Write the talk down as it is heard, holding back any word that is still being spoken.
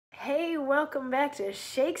welcome back to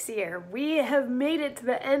Shakesyear. We have made it to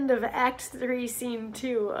the end of Act 3, Scene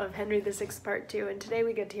 2 of Henry VI Part 2, and today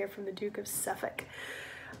we get to hear from the Duke of Suffolk.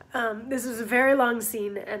 This was a very long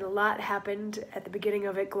scene, and a lot happened. At the beginning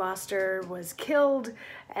of it, Gloucester was killed,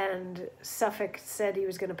 and Suffolk said he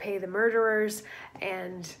was going to pay the murderers,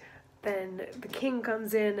 and then the king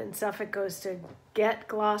comes in and Suffolk goes to get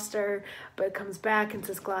Gloucester, but comes back and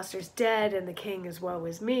says Gloucester's dead, and the king is woe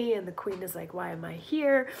is me, and the queen is like, why am I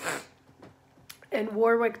here? And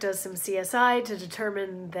Warwick does some CSI to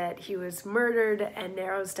determine that he was murdered and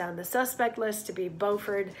narrows down the suspect list to be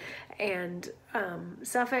Beaufort and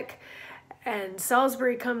Suffolk. And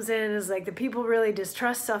Salisbury comes in and is like, the people really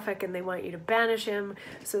distrust Suffolk and they want you to banish him.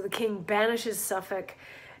 So the king banishes Suffolk,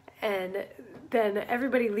 and then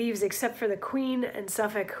everybody leaves except for the Queen and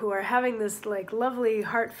Suffolk, who are having this like lovely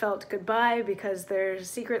heartfelt goodbye because they're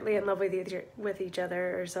secretly in love with each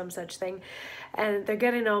other or some such thing, and they're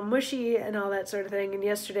getting all mushy and all that sort of thing. And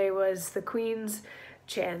yesterday was the Queen's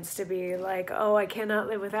chance to be like, oh, I cannot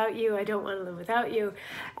live without you, I don't want to live without you.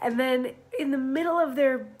 And then in the middle of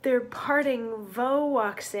their parting, Vaux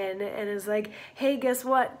walks in and is like, hey, guess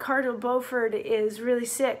what, Cardinal Beaufort is really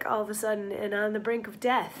sick all of a sudden and on the brink of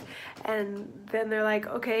death. And then they're like,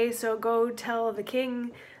 okay, so go tell the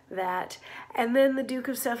king that. And then the Duke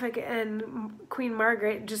of Suffolk and Queen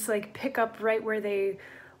Margaret just like pick up right where they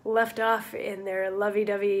left off in their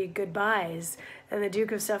lovey-dovey goodbyes. And the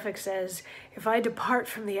Duke of Suffolk says, if I depart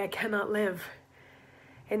from thee, I cannot live.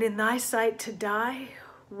 And in thy sight to die,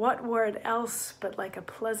 what were it else but like a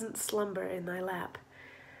pleasant slumber in thy lap?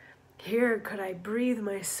 Here could I breathe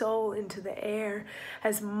my soul into the air,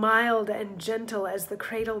 as mild and gentle as the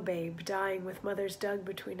cradle babe dying with mother's dug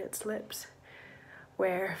between its lips,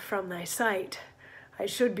 where from thy sight I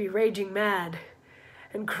should be raging mad,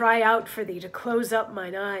 and cry out for thee to close up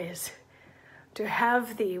mine eyes, to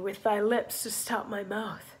have thee with thy lips to stop my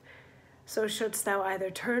mouth. So shouldst thou either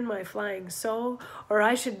turn my flying soul, or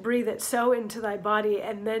I should breathe it so into thy body,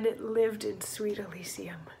 and then it lived in sweet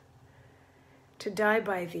Elysium. To die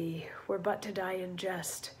by thee were but to die in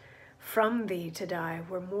jest. From thee to die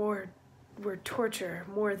were torture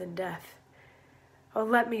more than death. Oh,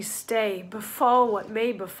 let me stay, befall what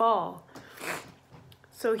may befall.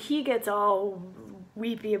 So he gets all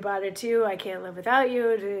weepy about it too. I can't live without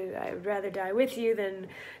you. I'd rather die with you than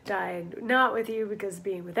die not with you, because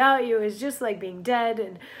being without you is just like being dead,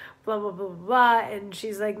 and blah, blah, blah, blah, blah. And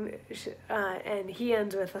she's like, and he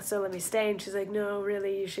ends with, so let me stay. And she's like, no,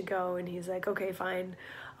 really, you should go. And he's like, okay, fine,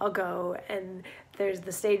 I'll go. And there's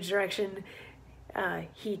the stage direction.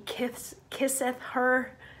 He kisseth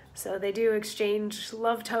her. So they do exchange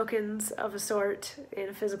love tokens of a sort in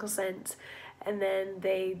a physical sense. And then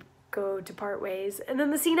they go to part ways, and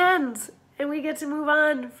then the scene ends, and we get to move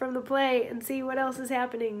on from the play and see what else is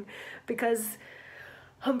happening, because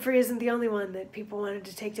Humphrey isn't the only one that people wanted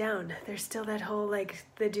to take down. There's still that whole, like,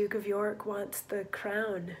 the Duke of York wants the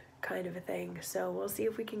crown kind of a thing. So we'll see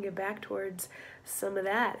if we can get back towards some of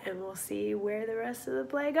that, and we'll see where the rest of the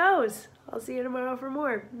play goes. I'll see you tomorrow for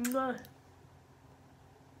more. Mwah.